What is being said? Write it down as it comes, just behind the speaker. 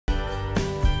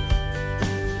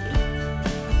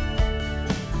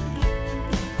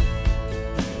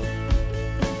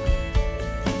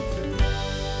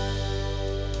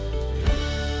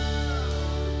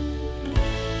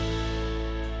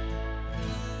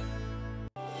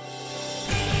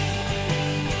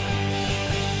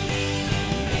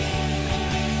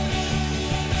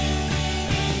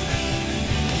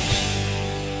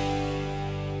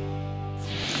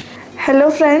Hello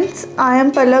friends, I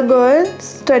am Palak Goyal,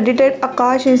 studied at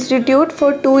Aakash Institute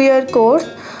for 2-year course.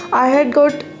 I had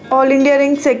got All India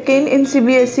rank 2nd in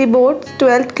CBSE Board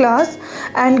 12th class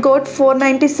and got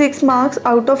 496 marks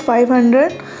out of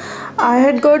 500. I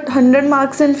had got 100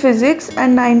 marks in physics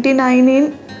and 99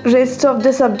 in rest of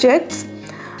the subjects.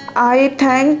 I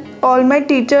thank all my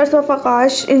teachers of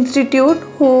Aakash Institute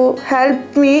who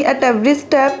helped me at every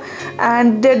step,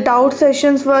 and their doubt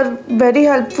sessions were very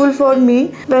helpful for me.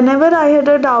 Whenever I had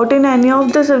a doubt in any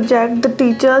of the subject, the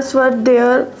teachers were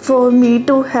there for me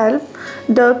to help.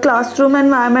 The classroom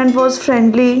environment was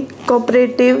friendly,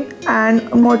 cooperative and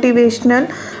motivational.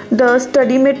 The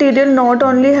study material not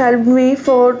only helped me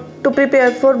to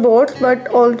prepare for boards but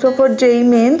also for JEE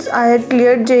mains. I had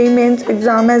cleared JEE mains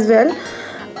exam as well.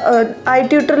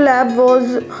 iTutor lab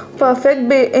was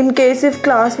perfect in case if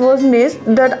class was missed.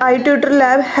 That iTutor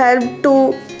lab helped to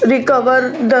recover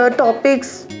the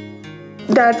topics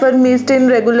that were missed in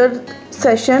regular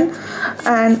session,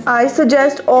 and I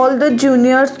suggest all the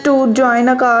juniors to join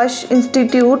Aakash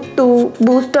Institute to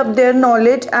boost up their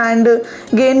knowledge and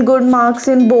gain good marks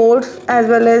in boards as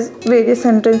well as various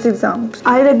entrance exams.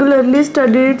 I regularly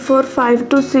studied for 5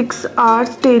 to 6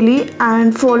 hours daily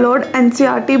and followed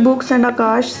NCERT books and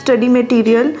Aakash study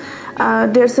material,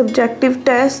 their subjective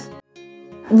tests,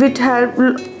 which helped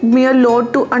me a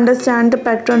lot to understand the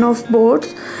pattern of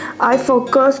boards. I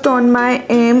focused on my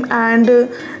aim, and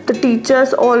the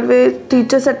teachers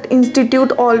at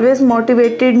institute always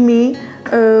motivated me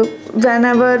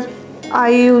whenever I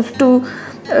used to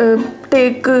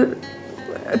take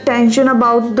tension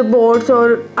about the boards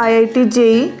or IIT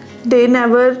JEE. They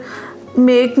never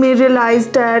make me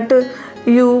realize that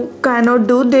you cannot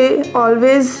do. They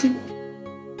always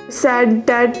said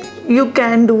that you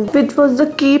can do, which was the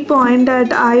key point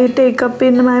that I take up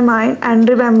in my mind and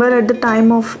remember at the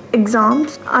time of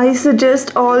exams. I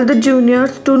suggest all the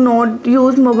juniors to not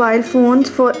use mobile phones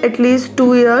for at least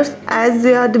 2 years, as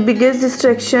they are the biggest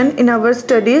distraction in our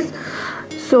studies.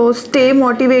 So stay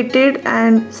motivated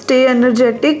and stay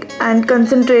energetic and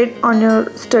concentrate on your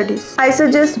studies. I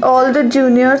suggest all the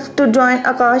juniors to join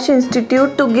Aakash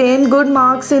Institute to gain good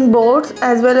marks in boards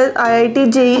as well as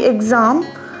IIT JEE exam.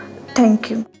 Thank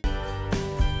you.